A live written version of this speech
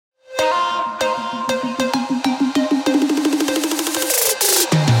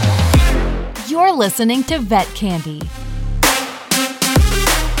You're listening to Vet Candy.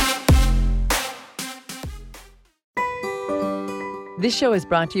 This show is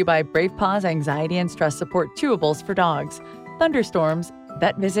brought to you by Brave Paws Anxiety and Stress Support Chewables for Dogs. Thunderstorms,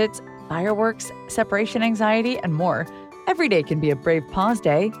 vet visits, fireworks, separation anxiety, and more. Every day can be a Brave Paws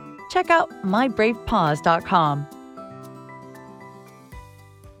day. Check out mybravepaws.com.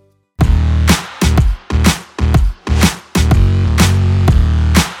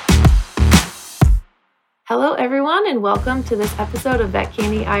 Hello, everyone, and welcome to this episode of Vet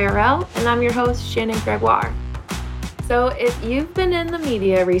Candy IRL, and I'm your host, Shannon Gregoire. So if you've been in the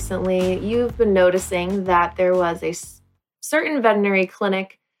media recently, you've been noticing that there was a certain veterinary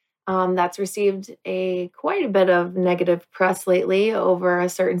clinic that's received quite a bit of negative press lately over a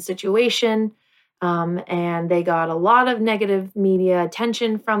certain situation, and they got a lot of negative media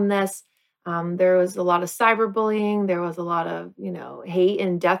attention from this. There was a lot of cyberbullying. There was a lot of, hate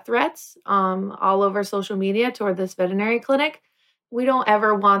and death threats all over social media toward this veterinary clinic. We don't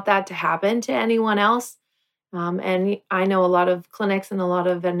ever want that to happen to anyone else. And I know a lot of clinics and a lot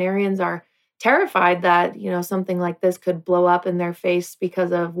of veterinarians are terrified that, something like this could blow up in their face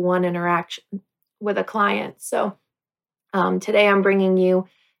because of one interaction with a client. So today I'm bringing you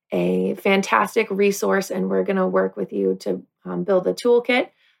a fantastic resource, and we're going to work with you to build a toolkit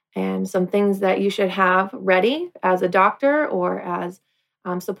and some things that you should have ready as a doctor or as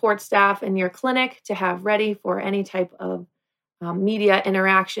support staff in your clinic to have ready for any type of media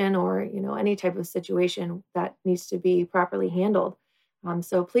interaction or, any type of situation that needs to be properly handled.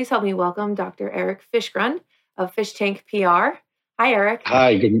 So please help me welcome Dr. Eric Fischgrund of Fish Tank PR. Hi, Eric.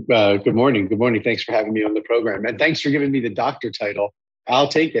 Hi, good morning. Good morning. Thanks for having me on the program. And thanks for giving me the doctor title. I'll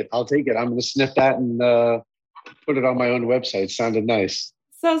take it. I'm going to snip that and put it on my own website. It sounded nice.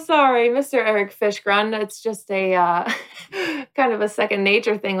 So sorry, Mr. Eric Fischgrund. It's just a kind of a second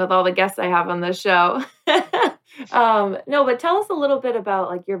nature thing with all the guests I have on this show. No, but tell us a little bit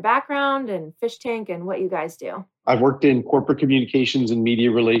about your background and Fish Tank and what you guys do. I've worked in corporate communications and media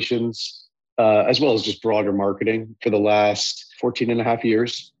relations, as well as just broader marketing for the last 14 and a half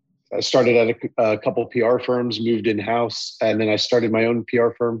years. I started at a couple PR firms, moved in-house, and then I started my own PR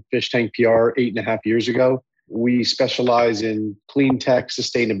firm, Fish Tank PR, 8.5 years ago. We specialize in clean tech,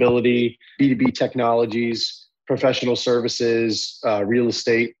 sustainability, B2B technologies, professional services, real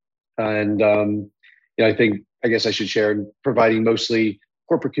estate, and I guess I should share providing mostly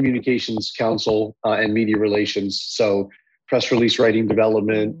corporate communications counsel and media relations. So press release writing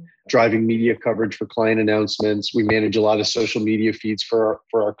development, driving media coverage for client announcements. We manage a lot of social media feeds for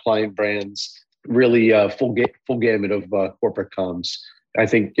our client brands. Really full gamut of corporate comms. I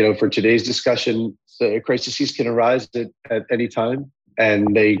think, for today's discussion, crises can arise at any time,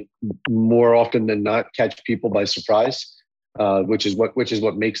 and they more often than not catch people by surprise, which is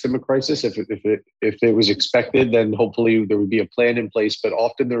what makes them a crisis. If it was expected, then hopefully there would be a plan in place, but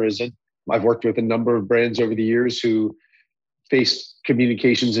often there isn't. I've worked with a number of brands over the years who face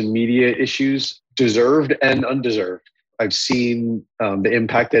communications and media issues, deserved and undeserved. I've seen the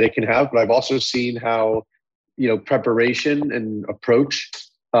impact that it can have, but I've also seen how preparation and approach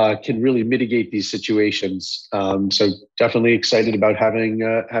can really mitigate these situations. So definitely excited about having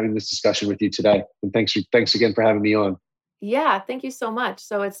this discussion with you today. And thanks again for having me on. Yeah, thank you so much.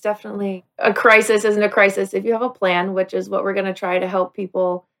 So it's definitely a crisis isn't a crisis if you have a plan, which is what we're going to try to help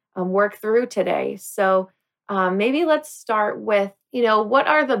people work through today. So maybe let's start with, what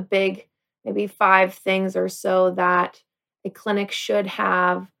are the big, maybe 5 things or so that a clinic should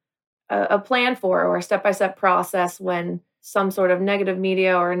have a plan for, or a step-by-step process when some sort of negative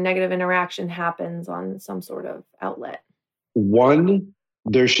media or negative interaction happens on some sort of outlet? 1,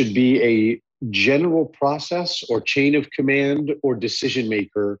 there should be a general process or chain of command or decision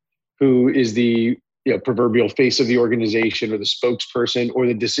maker who is the proverbial face of the organization or the spokesperson or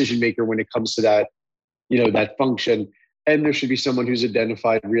the decision maker when it comes to that, that function. And there should be someone who's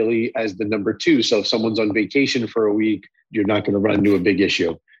identified really as the number 2. So if someone's on vacation for a week, you're not going to run into a big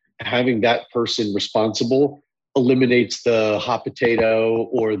issue. Having that person responsible eliminates the hot potato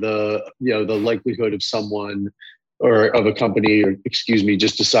or the likelihood of someone or of a company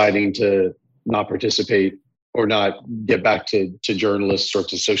just deciding to not participate or not get back to journalists or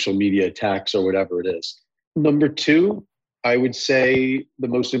to social media attacks or whatever it is. Number 2, I would say the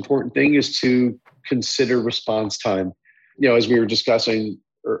most important thing is to consider response time. As we were discussing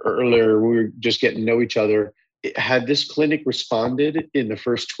earlier, we were just getting to know each other. Had this clinic responded in the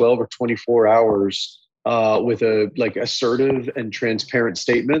first 12 or 24 hours with a assertive and transparent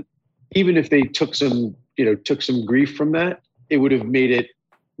statement, even if they took some grief from that, it would have made it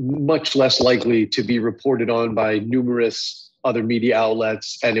much less likely to be reported on by numerous other media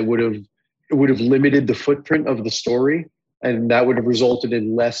outlets, and it would have it would have limited the footprint of the story, and that would have resulted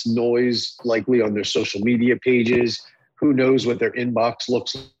in less noise likely on their social media pages. Who knows what their inbox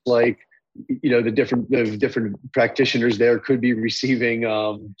looks like? The different practitioners there could be receiving,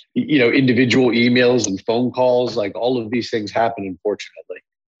 individual emails and phone calls. Like, all of these things happen, unfortunately.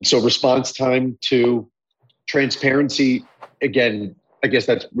 So response time to transparency, again, I guess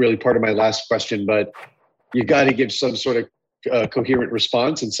that's really part of my last question, but you got to give some sort of coherent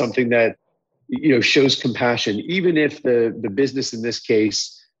response and something that, shows compassion, even if the business, in this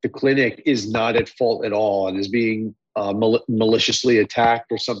case, the clinic, is not at fault at all and is being maliciously attacked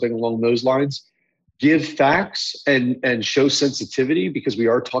or something along those lines. Give facts and show sensitivity, because we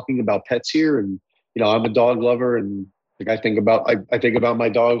are talking about pets here. And, I'm a dog lover, and I think about my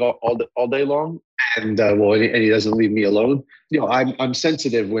dog all day long. And and he doesn't leave me alone. I'm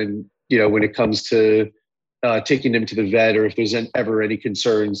sensitive when it comes to taking him to the vet, or if there's ever any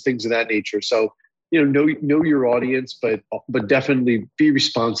concerns, things of that nature. So, know your audience, but definitely be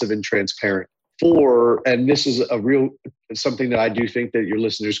responsive and transparent. And this is something that I do think that your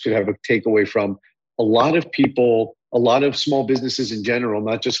listeners could have a takeaway from. A lot of people, a lot of small businesses in general,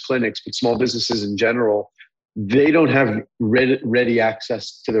 not just clinics, but small businesses in general, they don't have ready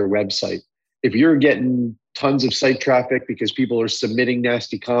access to their website. If you're getting tons of site traffic because people are submitting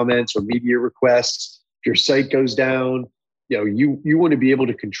nasty comments or media requests, if your site goes down, you want to be able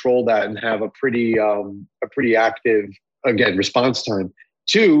to control that and have a pretty active, again, response time.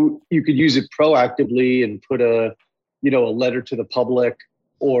 2, you could use it proactively and put a letter to the public,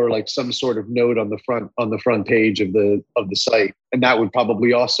 or like some sort of note on the front page of the site. And that would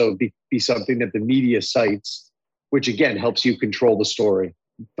probably also be something that the media cites, which again helps you control the story.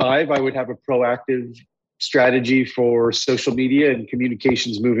 5, I would have a proactive strategy for social media and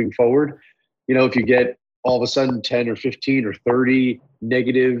communications moving forward. If you get all of a sudden 10 or 15 or 30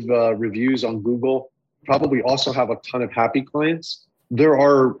 negative reviews on Google, probably also have a ton of happy clients. There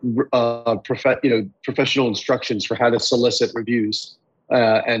are professional instructions for how to solicit reviews.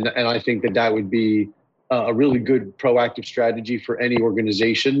 And I think that would be a really good proactive strategy for any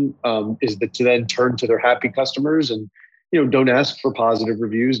organization, is that to then turn to their happy customers and, don't ask for positive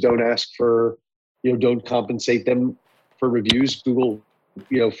reviews. Don't ask for, don't compensate them for reviews. Google,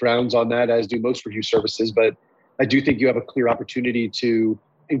 frowns on that, as do most review services. But I do think you have a clear opportunity to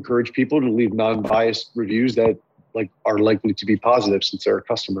encourage people to leave non-biased reviews that are likely to be positive since they're a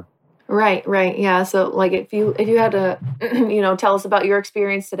customer. Right. Yeah. So if you had to, tell us about your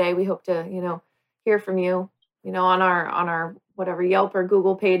experience today, we hope to, hear from you, on our whatever Yelp or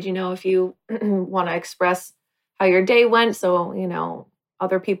Google page, if you want to express how your day went. So,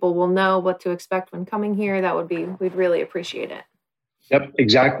 other people will know what to expect when coming here. We'd really appreciate it. Yep,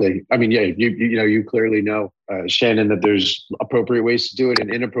 exactly. I mean, yeah, you clearly know, Shannon, that there's appropriate ways to do it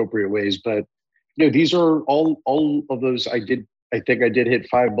and inappropriate ways, but these are all of those. I think I did hit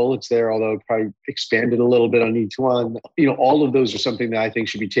 5 bullets there, although probably expanded a little bit on each one. All of those are something that I think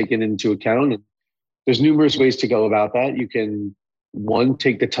should be taken into account. And there's numerous ways to go about that. You can, 1,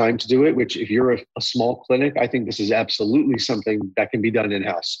 take the time to do it, which if you're a small clinic, I think this is absolutely something that can be done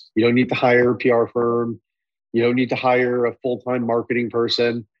in-house. You don't need to hire a PR firm. You don't need to hire a full-time marketing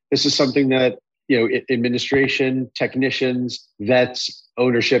person. This is something that, administration, technicians, vets,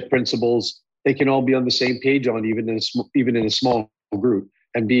 ownership, principals, they can all be on the same page on, even in a small group.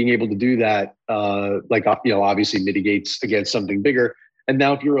 And being able to do that, obviously mitigates against something bigger. And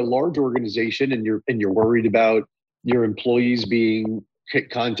now if you're a large organization and you're worried about your employees being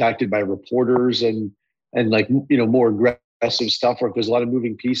contacted by reporters and more aggressive stuff, or if there's a lot of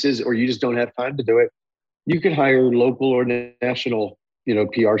moving pieces, or you just don't have time to do it, you can hire local or national,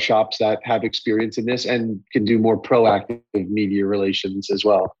 PR shops that have experience in this and can do more proactive media relations as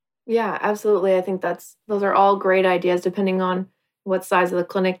well. Yeah, absolutely. I think those are all great ideas, depending on what size of the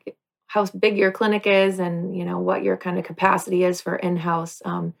clinic, how big your clinic is, and what your kind of capacity is for in-house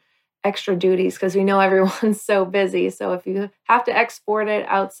extra duties, because we know everyone's so busy. So if you have to export it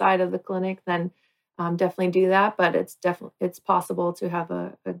outside of the clinic, then definitely do that. But it's possible to have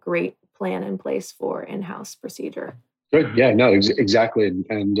a great plan in place for in-house procedure. Good. Yeah. No. Exactly.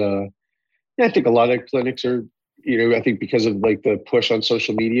 And I think a lot of clinics are. I think because of the push on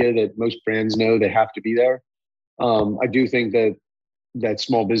social media that most brands know they have to be there. I do think that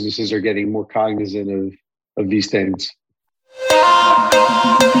small businesses are getting more cognizant of these things.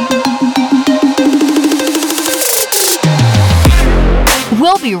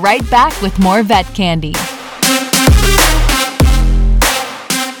 We'll be right back with more Vet Candy.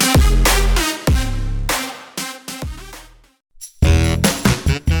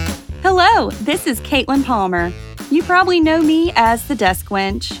 Hello, this is Caitlin Palmer. You probably know me as the desk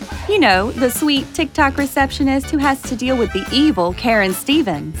wench. You know, the sweet TikTok receptionist who has to deal with the evil Karen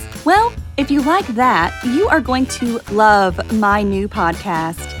Stevens. Well, if you like that, you are going to love my new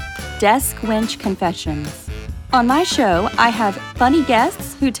podcast, Desk Wench Confessions. On my show, I have funny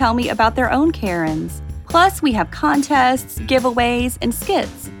guests who tell me about their own Karens. Plus, we have contests, giveaways, and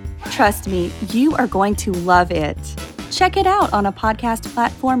skits. Trust me, you are going to love it. Check it out on a podcast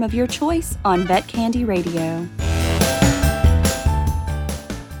platform of your choice on Vet Candy Radio.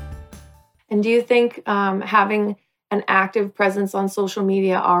 And do you think having an active presence on social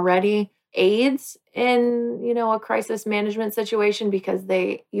media already aids in, a crisis management situation because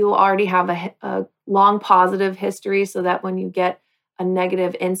you already have a long positive history so that when you get a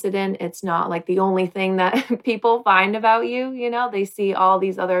negative incident, it's not like the only thing that people find about you, they see all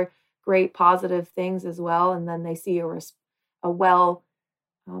these other great positive things as well. And then they see a well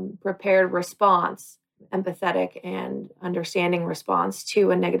prepared response, empathetic and understanding response to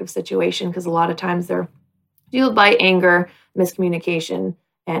a negative situation, because a lot of times they're fueled by anger, miscommunication,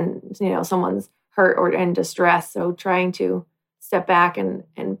 and someone's hurt or in distress. So trying to step back and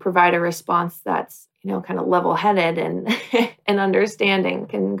provide a response that's kind of level-headed and and understanding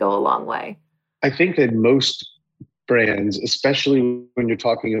can go a long way. I think that most brands, especially when you're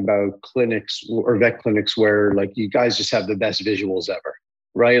talking about clinics or vet clinics where like you guys just have the best visuals ever,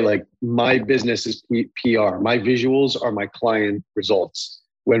 right? Like my business is PR. My visuals are my client results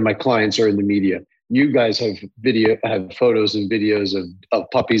when my clients are in the media. You guys have photos and videos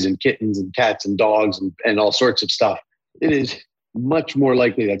of puppies and kittens and cats and dogs and all sorts of stuff. It is much more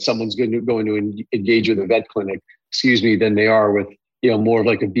likely that someone's going to engage with a vet clinic, than they are with, more of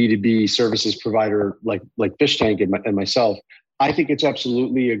like a B2B services provider like Fish Tank and myself. I think it's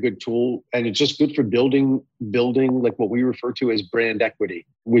absolutely a good tool, and it's just good for building like what we refer to as brand equity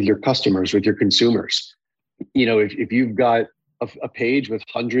with your customers, with your consumers. If you've got a page with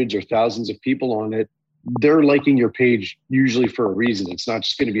hundreds or thousands of people on it, they're liking your page usually for a reason. It's not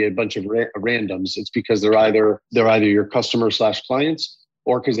just going to be a bunch of randoms. It's because they're either your customer / clients,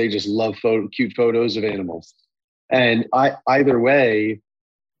 or because they just love cute photos of animals. And either way,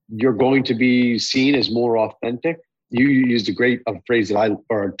 you're going to be seen as more authentic. You used a phrase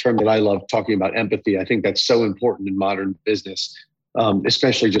or a term that I love, talking about empathy. I think that's so important in modern business,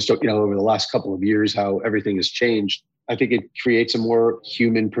 especially just over the last couple of years, how everything has changed. I think it creates a more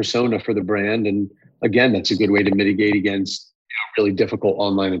human persona for the brand. And again, that's a good way to mitigate against really difficult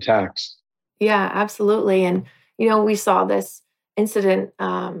online attacks. Yeah, absolutely. And, we saw this incident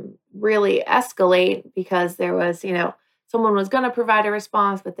really escalate because there was, someone was going to provide a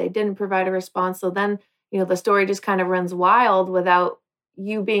response, but they didn't provide a response. So then, the story just kind of runs wild without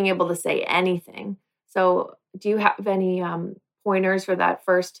you being able to say anything. So do you have any pointers for that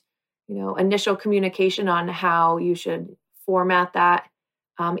first, initial communication on how you should format that?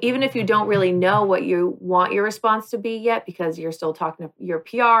 Even if you don't really know what you want your response to be yet, because you're still talking to your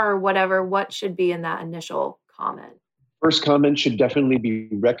PR or whatever, what should be in that initial comment? First comment should definitely be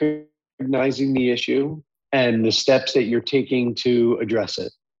recognizing the issue and the steps that you're taking to address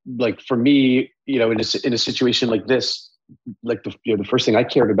it. Like for me, in a situation like this, like the first thing I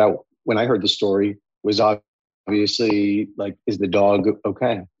cared about when I heard the story was obviously like, is the dog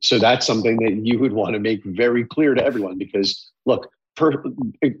okay? So that's something that you would want to make very clear to everyone, because look,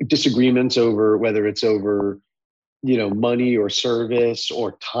 disagreements over whether it's over, money or service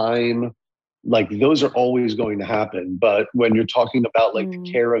or time, like those are always going to happen. But when you're talking about like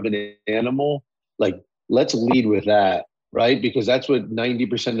the care of an animal, like let's lead with that, right? Because that's what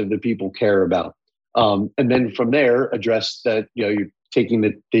 90% of the people care about. And then from there, address that, you're taking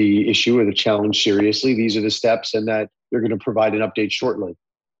the issue or the challenge seriously. These are the steps, and that you're going to provide an update shortly,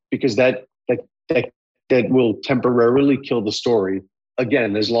 because that will temporarily kill the story.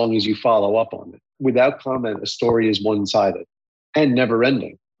 Again, as long as you follow up on it. Without comment, a story is one-sided and never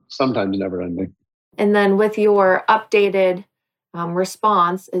ending, sometimes never ending. And then with your updated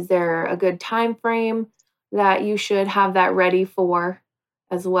response, is there a good time frame that you should have that ready for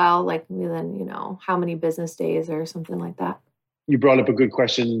as well? Like within, how many business days or something like that? You brought up a good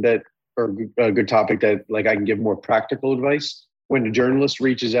question or a good topic that like I can give more practical advice. When a journalist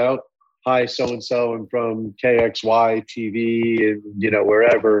reaches out, hi, so-and-so, I'm from KXY TV and,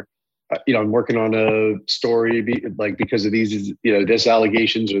 wherever, I'm working on a story because of these, this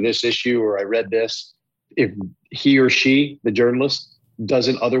allegations or this issue, or I read this. If he or she, the journalist,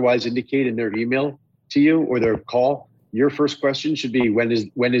 doesn't otherwise indicate in their email to you or their call, your first question should be, when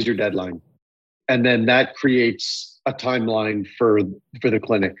is your deadline? And then that creates a timeline for the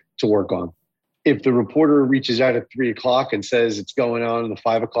clinic to work on. If the reporter reaches out at 3:00 and says it's going on in the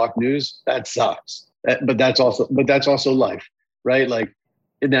 5:00 news, that sucks. But that's also life, right? Like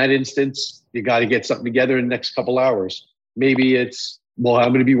in that instance, you got to get something together in the next couple hours. Maybe it's, well, I'm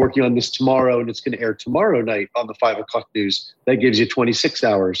going to be working on this tomorrow and it's going to air tomorrow night on the 5 o'clock news. That gives you 26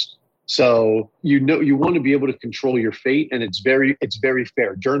 hours. So, you want to be able to control your fate, and it's very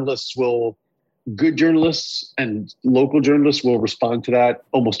fair. Good journalists and local journalists will respond to that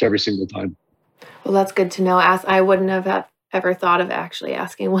almost every single time. Well, that's good to know. I wouldn't have ever thought of actually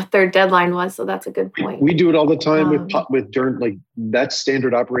asking what their deadline was. So that's a good point. We do it all the time with like that's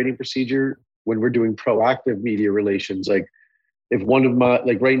standard operating procedure when we're doing proactive media relations. Like if one of my,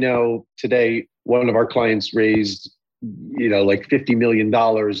 like right now today, one of our clients raised, like $50 million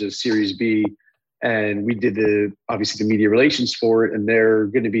as Series B, and we did obviously the media relations for it, and they're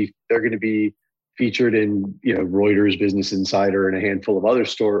going to be featured in Reuters, Business Insider, and a handful of other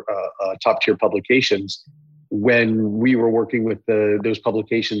top tier publications. When we were working with those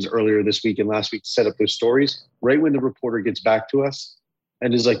publications earlier this week and last week to set up those stories, right when the reporter gets back to us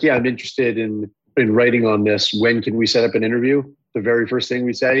and is like, yeah, I'm interested in writing on this. When can we set up an interview? The very first thing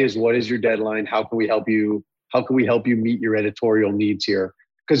we say is, what is your deadline? How can we help you? How can we help you meet your editorial needs here?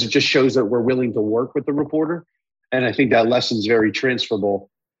 Because it just shows that we're willing to work with the reporter. And I think that lesson's very transferable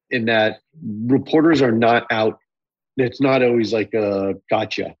in that reporters are not out. It's not always like a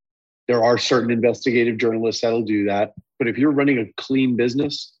gotcha. There are certain investigative journalists that'll do that. But if you're running a clean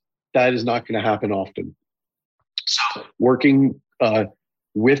business, that is not going to happen often. So working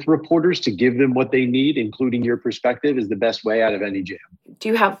with reporters to give them what they need, including your perspective, is the best way out of any jam. Do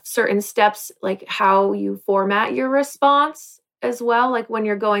you have certain steps, like how you format your response as well? Like when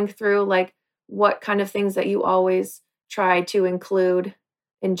you're going through, like what kind of things that you always try to include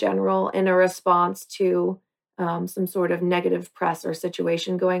in general in a response to some sort of negative press or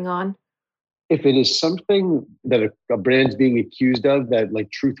situation going on? If it is something that a brand's being accused of that, like,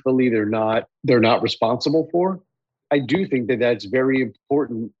 truthfully, they're not responsible for, I do think that that's very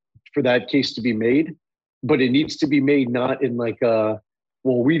important for that case to be made. But it needs to be made not in like a,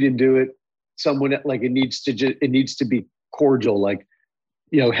 well, we didn't do it. Someone, like, it needs to be cordial. Like,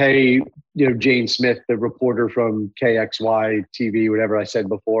 hey, Jane Smith, the reporter from KXY TV, whatever I said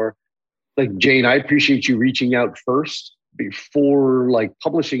before. Like, Jane, I appreciate you reaching out first before like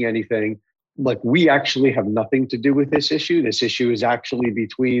publishing anything. Like, we actually have nothing to do with this issue. This issue is actually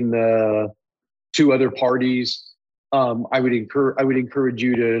between the two other parties. I would encourage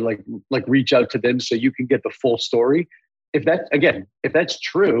you to like reach out to them so you can get the full story. If that's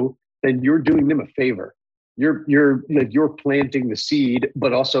true, then you're doing them a favor. You're planting the seed,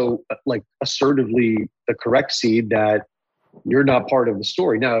 but also like assertively the correct seed that you're not part of the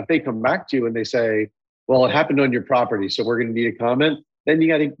story. Now, if they come back to you and they say, well, it happened on your property, so we're going to need a comment, then you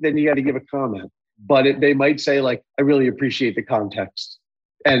got to give a comment. But they might say, like, I really appreciate the context.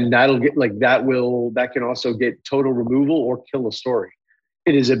 And that'll get that can also get total removal or kill a story.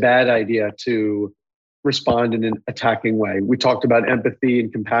 It is a bad idea to respond in an attacking way. We talked about empathy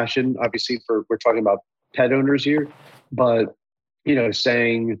and compassion. Obviously, we're talking about pet owners here, but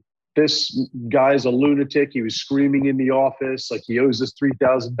saying this guy's a lunatic. He was screaming in the office like he owes us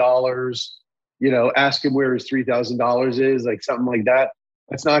 $3,000. Ask him where his $3,000 is, like something like that.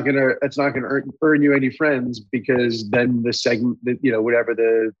 It's not gonna earn you any friends, because then the segment, whatever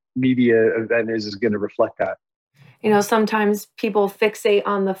the media event is going to reflect that. Sometimes people fixate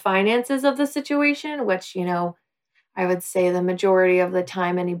on the finances of the situation, which, I would say the majority of the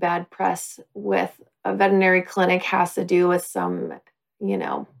time, any bad press with a veterinary clinic has to do with some,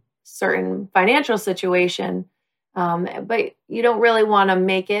 certain financial situation. But you don't really want to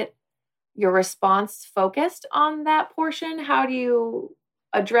make it your response focused on that portion. How do you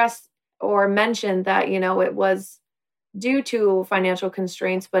address or mention that, it was due to financial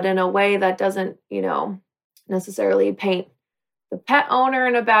constraints, but in a way that doesn't, necessarily paint the pet owner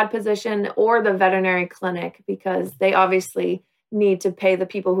in a bad position or the veterinary clinic, because they obviously need to pay the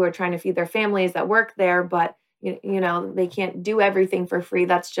people who are trying to feed their families that work there, but they can't do everything for free.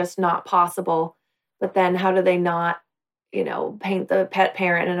 That's just not possible. But then how do they not, paint the pet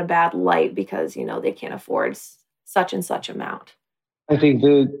parent in a bad light because, they can't afford such and such amount? I think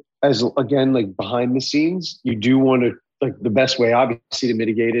like behind the scenes, you do want to, like, the best way obviously to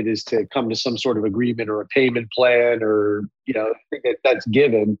mitigate it is to come to some sort of agreement or a payment plan, or, I think that's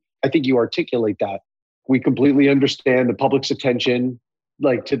given. I think you articulate that. We completely understand the public's attention,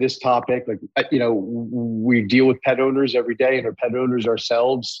 like, to this topic. Like, we deal with pet owners every day and are pet owners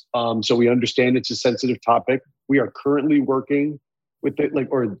ourselves. So we understand it's a sensitive topic. We are currently working with it,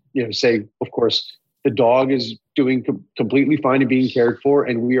 say, of course, the dog is doing completely fine and being cared for.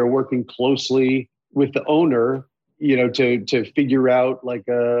 And we are working closely with the owner, to figure out like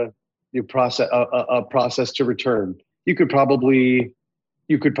a your process a process to return. You could probably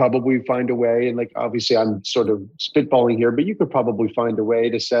find a way, and like obviously I'm sort of spitballing here, but you could probably find a way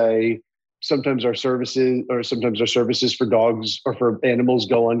to say sometimes our services for dogs or for animals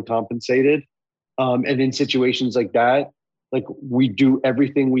go uncompensated. And in situations like that, like we do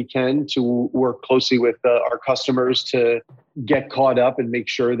everything we can to work closely with our customers to get caught up and make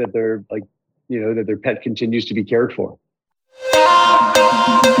sure that they're like, that their pet continues to be cared for.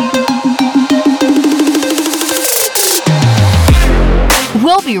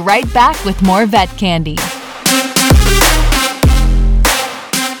 We'll be right back with more Vet Candy.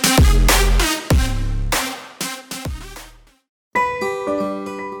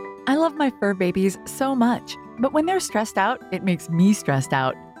 I love my fur babies so much, but when they're stressed out, it makes me stressed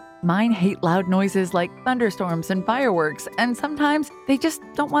out. Mine hate loud noises like thunderstorms and fireworks, and sometimes they just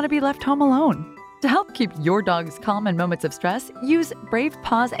don't want to be left home alone. To help keep your dogs calm in moments of stress, use Brave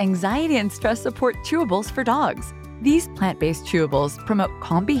Paws Anxiety and Stress Support Chewables for dogs. These plant-based chewables promote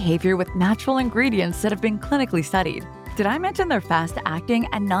calm behavior with natural ingredients that have been clinically studied. Did I mention they're fast-acting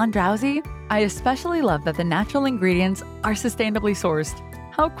and non-drowsy? I especially love that the natural ingredients are sustainably sourced.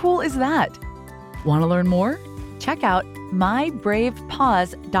 How cool is that? Want to learn more? Check out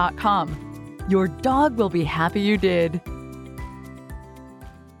mybravepaws.com. Your dog will be happy you did.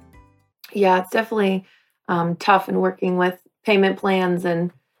 Yeah, it's definitely tough in working with payment plans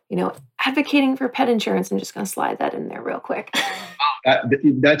and, advocating for pet insurance. I'm just going to slide that in there real quick.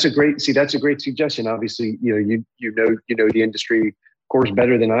 That's a great suggestion. Obviously, you know the industry, of course,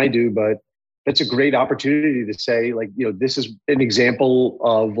 better than I do, but that's a great opportunity to say, like, this is an example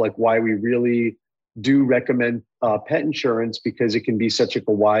of like why we really do recommend pet insurance, because it can be such a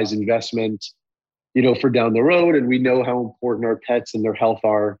wise investment, for down the road. And we know how important our pets and their health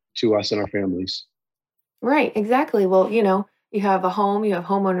are to us and our families. Right, exactly. Well, you have a home, you have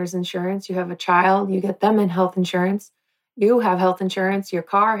homeowners insurance, you have a child, you get them in health insurance, you have health insurance, your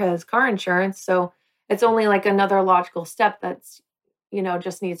car has car insurance. So it's only like another logical step that's,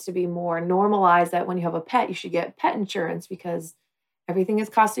 just needs to be more normalized, that when you have a pet, you should get pet insurance, because everything is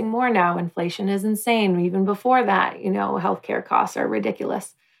costing more now. Inflation is insane. Even before that, healthcare costs are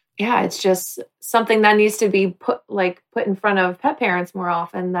ridiculous. Yeah, it's just something that needs to be put in front of pet parents more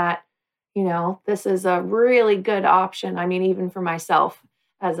often, that this is a really good option. I mean, even for myself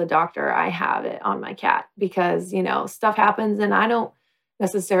as a doctor, I have it on my cat because, stuff happens and I don't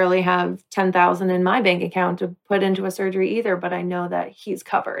necessarily have 10,000 in my bank account to put into a surgery either, but I know that he's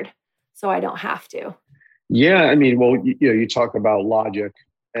covered, so I don't have to. Yeah. I mean, well, you talk about logic,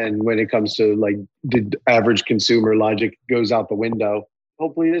 and when it comes to like the average consumer, logic goes out the window.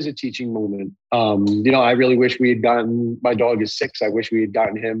 Hopefully it is a teaching moment. I really wish we had gotten, my dog is 6. I wish we had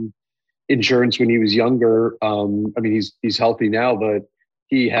gotten him insurance when he was younger. I mean, he's healthy now, but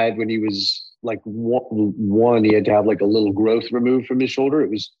he had, when he was like one, he had to have like a little growth removed from his shoulder. It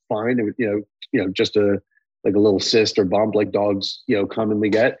was fine. It was, just a little cyst or bump like dogs, commonly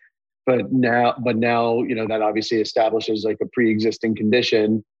get. But now, that obviously establishes like a pre-existing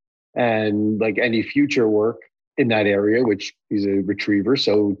condition, and like any future work in that area, which he's a retriever,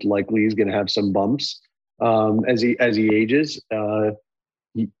 so likely he's going to have some bumps as he ages.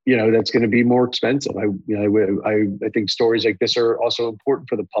 That's going to be more expensive. I think stories like this are also important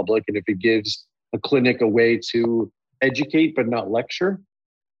for the public, and if it gives a clinic a way to educate but not lecture,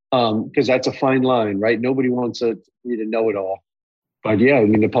 because that's a fine line, right? Nobody wants me to know it all, but yeah, I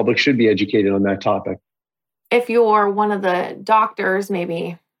mean, the public should be educated on that topic. If you're one of the doctors,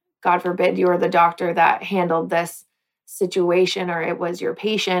 maybe, God forbid, you're the doctor that handled this situation, or it was your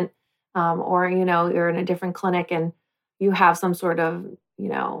patient, or you're in a different clinic and you have some sort of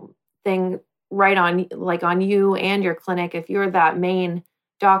thing right on you and your clinic. If you're that main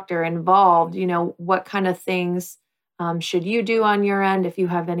doctor involved, what kind of things should you do on your end? If you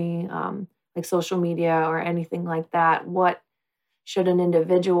have any like social media or anything like that, what should an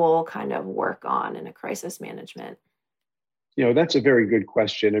individual kind of work on in a crisis management? That's a very good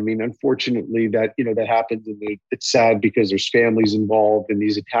question. I mean, unfortunately, that happens, and it's sad because there's families involved, and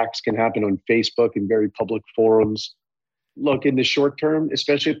these attacks can happen on Facebook and very public forums. Look, in the short term,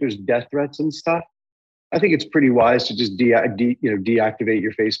 especially if there's death threats and stuff, I think it's pretty wise to just deactivate your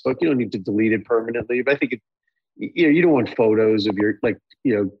Facebook. You don't need to delete it permanently, but I think you don't want photos of your,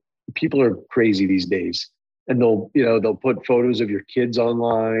 people are crazy these days, and they'll put photos of your kids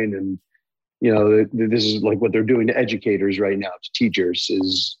online, and this is like what they're doing to educators right now, to teachers,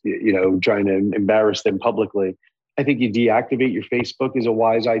 is trying to embarrass them publicly. I think you deactivate your Facebook is a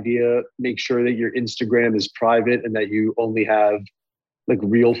wise idea. Make sure that your Instagram is private and that you only have like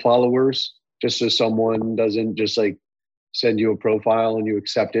real followers, just so someone doesn't just like send you a profile and you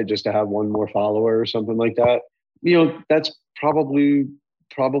accept it just to have one more follower or something like that. That's probably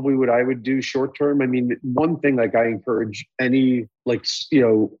what I would do short term. I mean, one thing like I encourage any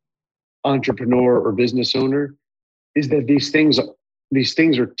entrepreneur or business owner is that these things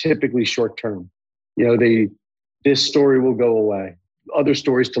are typically short term. This story will go away. Other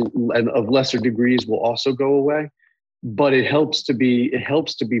stories and of lesser degrees will also go away, but it helps to be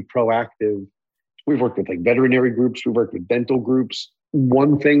proactive. We've worked with like veterinary groups, we've worked with dental groups.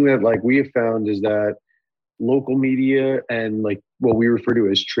 One thing that like we have found is that local media and like what we refer to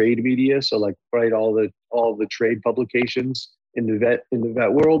as trade media, so like all the trade publications in the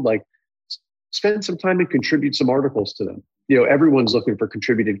vet world, like spend some time and contribute some articles to them. Everyone's looking for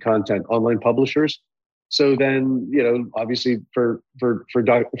contributed content, online publishers. So then, obviously for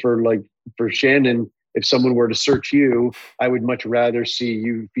Shannon, if someone were to search you, I would much rather see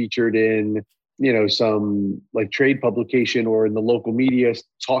you featured in, some like trade publication or in the local media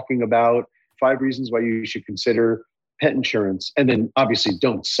talking about 5 reasons why you should consider pet insurance. And then obviously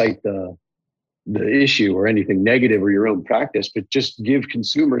don't cite the issue or anything negative or your own practice, but just give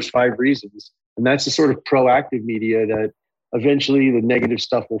consumers 5 reasons. And that's the sort of proactive media that eventually the negative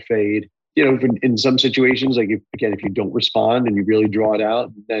stuff will fade. In some situations, like if you don't respond and you really draw it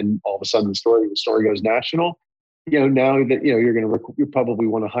out, then all of a sudden the story goes national. Now that you probably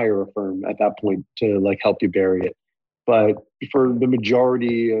want to hire a firm at that point to like help you bury it. But for the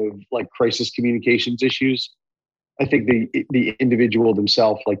majority of like crisis communications issues, I think the individual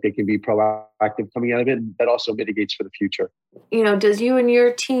themselves, like they can be proactive coming out of it, and that also mitigates for the future. Does you and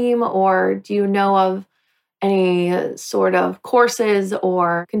your team, or do you know of any sort of courses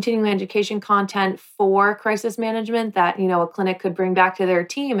or continuing education content for crisis management that, a clinic could bring back to their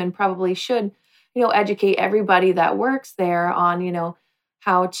team and probably should, educate everybody that works there on,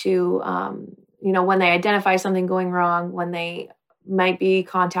 how to, when they identify something going wrong, when they might be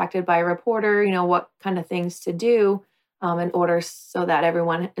contacted by a reporter, what kind of things to do in order so that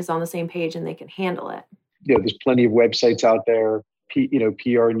everyone is on the same page and they can handle it. There's plenty of websites out there,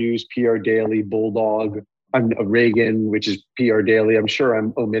 PR News, PR Daily, Bulldog. I'm a Reagan, which is PR Daily. I'm sure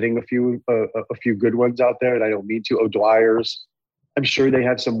I'm omitting a few good ones out there, and I don't mean to. O'Dwyer's. I'm sure they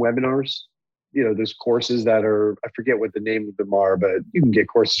have some webinars. There's courses that are, I forget what the name of them are, but you can get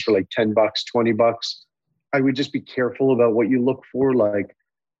courses for like $10, $20. I would just be careful about what you look for. Like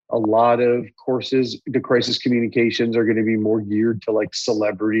a lot of courses, the crisis communications are going to be more geared to like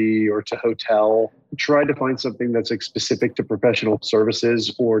celebrity or to hotel. Try to find something that's like specific to professional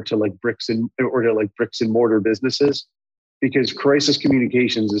services or to like bricks and mortar businesses, because crisis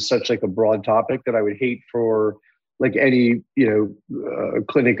communications is such like a broad topic that I would hate for like any,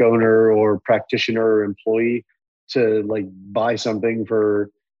 clinic owner or practitioner or employee to like buy something for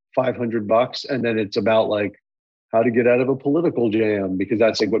 $500 and then it's about like how to get out of a political jam, because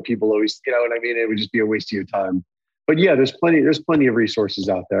that's like what people always, what I mean? It would just be a waste of your time. But yeah, there's plenty of resources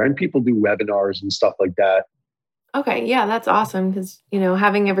out there, and people do webinars and stuff like that. Okay. Yeah, that's awesome. Because,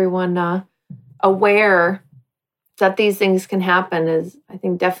 having everyone aware that these things can happen is, I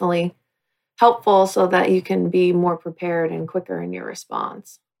think, definitely helpful so that you can be more prepared and quicker in your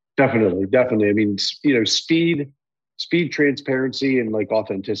response. Definitely. I mean, speed, transparency, and like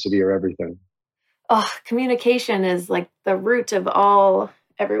authenticity are everything. Communication is like the root of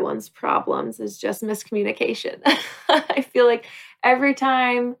everyone's problems, is just miscommunication. I feel like every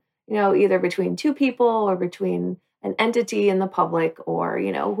time, either between two people or between an entity and the public or,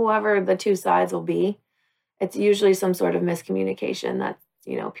 whoever the two sides will be, it's usually some sort of miscommunication that,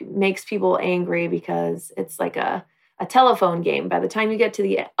 makes people angry because it's like a telephone game. By the time you get to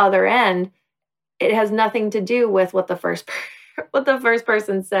the other end, it has nothing to do with what the first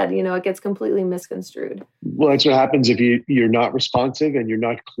person said. It gets completely misconstrued. Well, that's what happens if you're not responsive and you're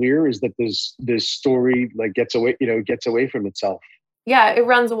not clear, is that this story like gets away from itself. Yeah, it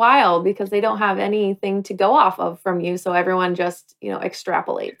runs wild because they don't have anything to go off of from you. So everyone just,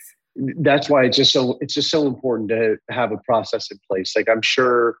 extrapolates. That's why it's just so important to have a process in place. Like I'm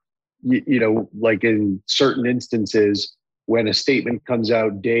sure, like in certain instances, when a statement comes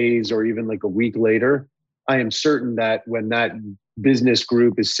out days or even like a week later, I am certain that when that business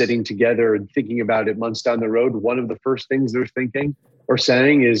group is sitting together and thinking about it months down the road, one of the first things they're thinking or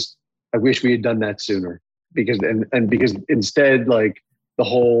saying is, I wish we had done that sooner. Because instead, like the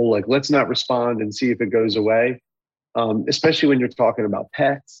whole, like, let's not respond and see if it goes away. Especially when you're talking about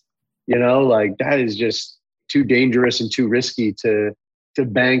pets, like that is just too dangerous and too risky to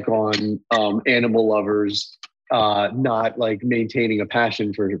bank on animal lovers not like maintaining a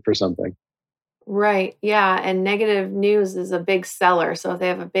passion for something. Right. Yeah. And negative news is a big seller. So if they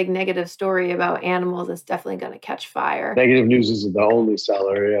have a big negative story about animals, it's definitely going to catch fire. Negative news is the only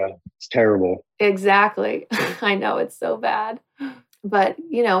seller. Yeah, it's terrible. Exactly. I know it's so bad. But,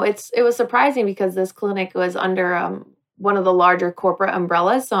 it was surprising because this clinic was under one of the larger corporate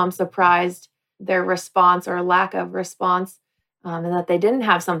umbrellas. So I'm surprised their response or lack of response and that they didn't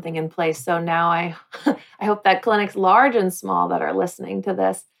have something in place. So now I I hope that clinics large and small that are listening to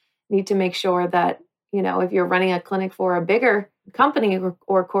this need to make sure that, if you're running a clinic for a bigger company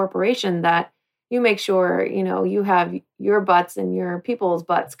or corporation, that you make sure, you have your butts and your people's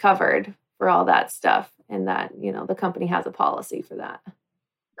butts covered for all that stuff and that, the company has a policy for that.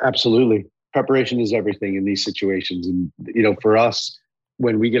 Absolutely. Preparation is everything in these situations. And, for us,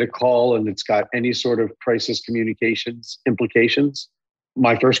 when we get a call and it's got any sort of crisis communications implications,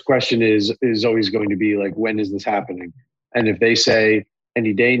 my first question is always going to be like, when is this happening? And if they say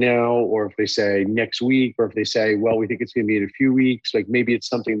any day now, or if they say next week, or if they say, well, we think it's going to be in a few weeks, like maybe it's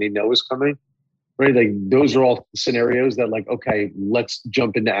something they know is coming, right? Like those are all scenarios that like, okay, let's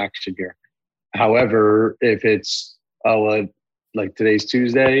jump into action here. However, if it's, like today's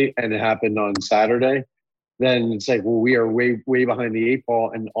Tuesday and it happened on Saturday, then it's like, well, we are way, way behind the eight ball.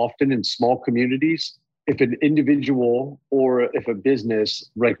 And often in small communities, if an individual or if a business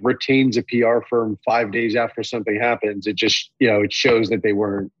like retains a PR firm 5 days after something happens, it just, it shows that they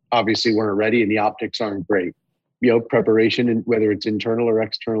obviously weren't ready and the optics aren't great. Preparation, and whether it's internal or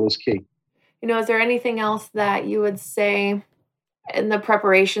external, is key. Is there anything else that you would say in the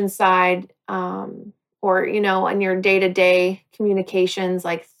preparation side, or, in your day-to-day communications,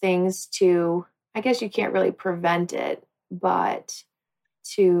 like things to, I guess you can't really prevent it, but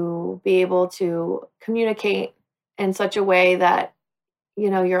to be able to communicate in such a way that,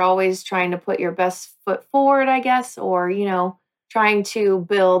 you're always trying to put your best foot forward, I guess, or, trying to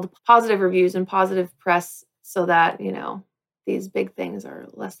build positive reviews and positive press so that, these big things are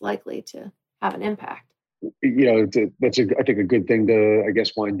less likely to have an impact. That's I think a good thing to, I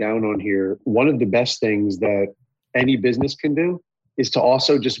guess, wind down on here. One of the best things that any business can do is to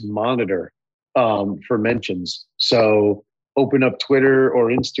also just monitor for mentions. So open up Twitter or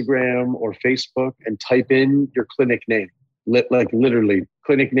Instagram or Facebook and type in your clinic name, like literally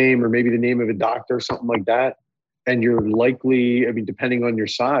clinic name, or maybe the name of a doctor, something like that. And you're likely, depending on your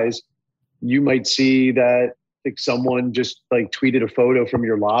size, you might see that like someone just like tweeted a photo from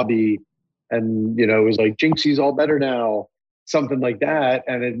your lobby and, it was like, Jinxie's all better now, something like that.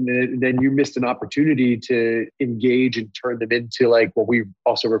 And then you missed an opportunity to engage and turn them into like what we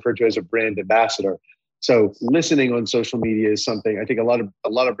also refer to as a brand ambassador. So listening on social media is something I think a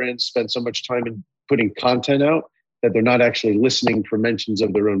lot of brands spend so much time in putting content out that they're not actually listening for mentions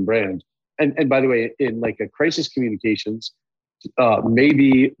of their own brand. And by the way, in like a crisis communications,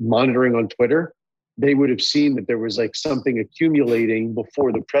 maybe monitoring on Twitter, they would have seen that there was like something accumulating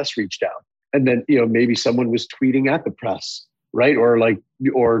before the press reached out. And then, maybe someone was tweeting at the press, right? Or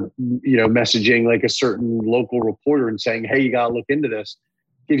messaging like a certain local reporter and saying, hey, you got to look into this.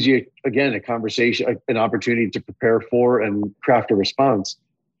 Gives you, again, a conversation, an opportunity to prepare for and craft a response.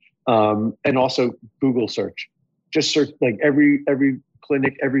 And also Google search. Just search like every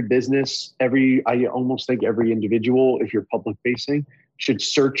clinic, every business, I almost think every individual, if you're public facing, should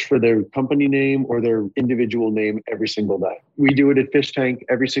search for their company name or their individual name every single day. We do it at Fish Tank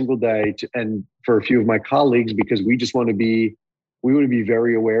every single day. And for a few of my colleagues, because we want to be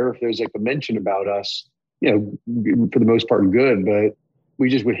very aware if there's like a mention about us, for the most part good, but we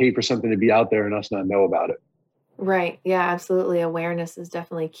just would hate for something to be out there and us not know about it. Right. Yeah, absolutely. Awareness is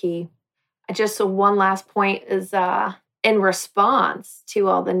definitely key. Just so one last point is in response to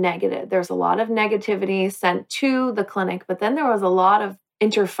all the negative, there's a lot of negativity sent to the clinic, but then there was a lot of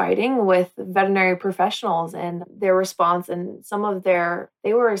interfighting with veterinary professionals and their response, and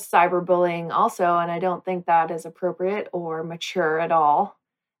they were cyberbullying also, and I don't think that is appropriate or mature at all.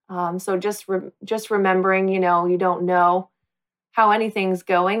 So just remembering, you don't know how anything's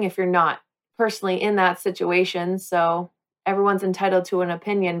going if you're not personally in that situation. So everyone's entitled to an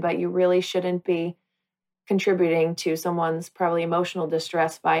opinion, but you really shouldn't be contributing to someone's probably emotional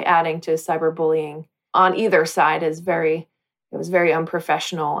distress by adding to cyberbullying on either side. It was very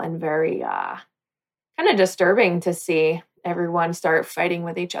unprofessional and very kind of disturbing to see everyone start fighting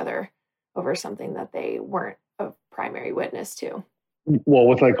with each other over something that they weren't a primary witness to. Well,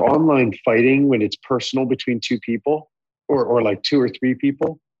 with like online fighting, when it's personal between two people or like two or three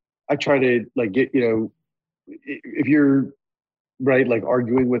people, I try to like get, if you're right, like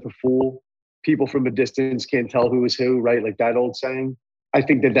arguing with a fool, people from a distance can't tell who is who, right? Like that old saying. I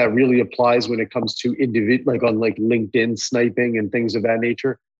think that really applies when it comes to like on like LinkedIn sniping and things of that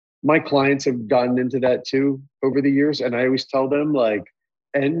nature. my clients have gotten into that too over the years. And I always tell them, like,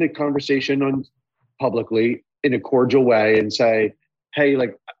 end the conversation on publicly in a cordial way and say, hey,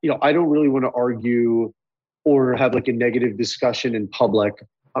 like, I don't really want to argue or have like a negative discussion in public.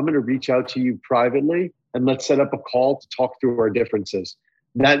 I'm going to reach out to you privately and let's set up a call to talk through our differences.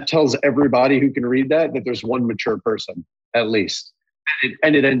 That tells everybody who can read that there's one mature person at least.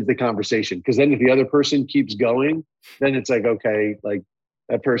 And it ends the conversation. Because then if the other person keeps going, then it's like, okay, like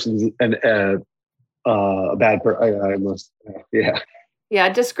that person's a bad person. Yeah,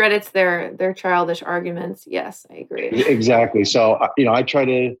 it discredits their childish arguments. Yes, I agree. Exactly. So, I try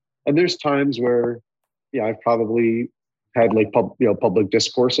to, and there's times where, I've probably had like public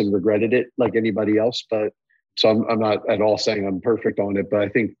discourse and regretted it like anybody else. But so I'm not at all saying I'm perfect on it, but I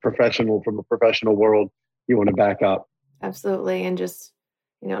think from a professional world, you want to back up. Absolutely. And just,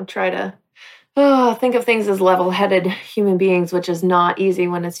 try to think of things as level-headed human beings, which is not easy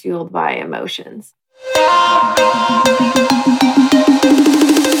when it's fueled by emotions.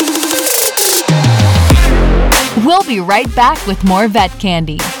 We'll be right back with more Vet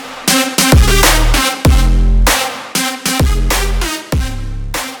Candy.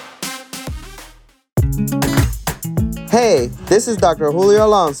 Hey, this is Dr. Julio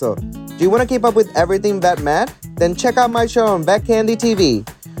Alonso. Do you want to keep up with everything Vet Med? Then check out my show on Vet Candy TV.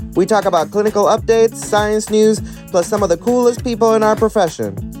 We talk about clinical updates, science news, plus some of the coolest people in our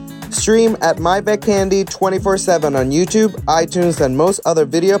profession. Stream at My Vet Candy 24/7 on YouTube, iTunes, and most other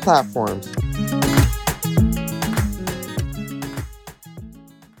video platforms.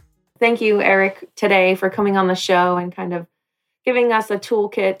 Thank you, Eric, today for coming on the show and kind of giving us a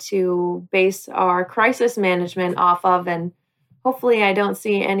toolkit to base our crisis management off of. And hopefully I don't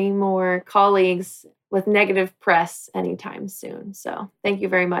see any more colleagues with negative press anytime soon. So thank you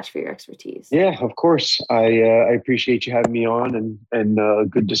very much for your expertise. Yeah, of course. I appreciate you having me on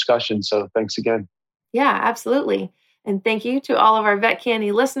and good discussion. So thanks again. Yeah, absolutely. And thank you to all of our Vet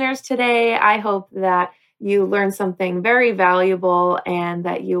Candy listeners today. I hope that you learned something very valuable and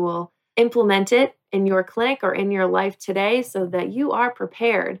that you will implement it in your clinic or in your life today so that you are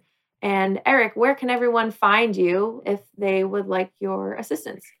prepared. And Eric, where can everyone find you if they would like your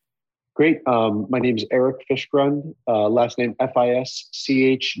assistance? Great. My name is Eric Fischgrund, last name Fischgrund.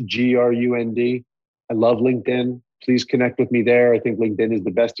 I love LinkedIn. Please connect with me there. I think LinkedIn is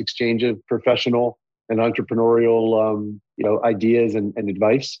the best exchange of professional and entrepreneurial ideas and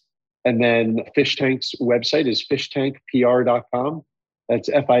advice. And then Fish Tank's website is fishtankpr.com. That's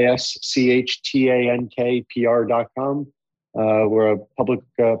FISCHTANKPR.com. We're a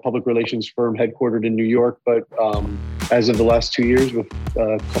public relations firm headquartered in New York, but as of the last 2 years with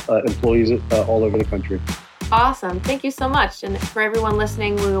employees all over the country. Awesome. Thank you so much. And for everyone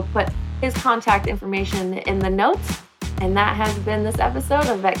listening, we will put his contact information in the notes. And that has been this episode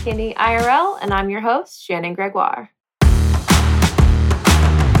of Vet Candy IRL. And I'm your host, Shannon Gregoire.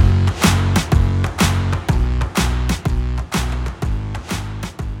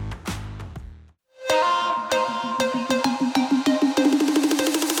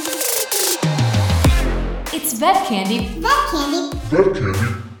 It's Vet Candy. Vet Candy. Vet Candy.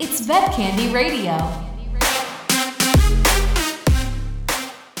 It's Vet Candy Radio.